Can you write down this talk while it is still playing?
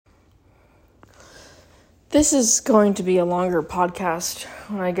This is going to be a longer podcast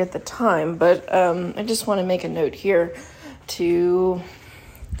when I get the time, but I just want to make a note here to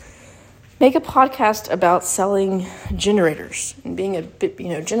make a podcast about selling generators. And being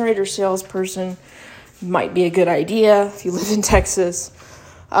a generator salesperson might be a good idea if you live in Texas.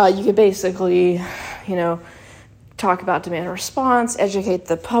 You could basically, talk about demand response, educate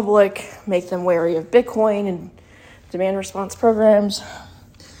the public, make them wary of Bitcoin and demand response programs.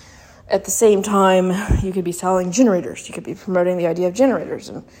 At the same time, you could be selling generators. You could be promoting the idea of generators.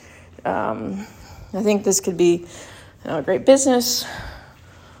 And I think this could be a great business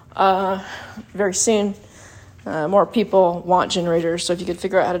very soon. More people want generators. So if you could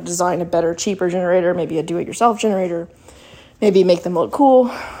figure out how to design a better, cheaper generator, maybe a do-it-yourself generator, maybe make them look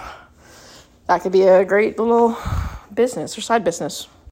cool, that could be a great little business or side business.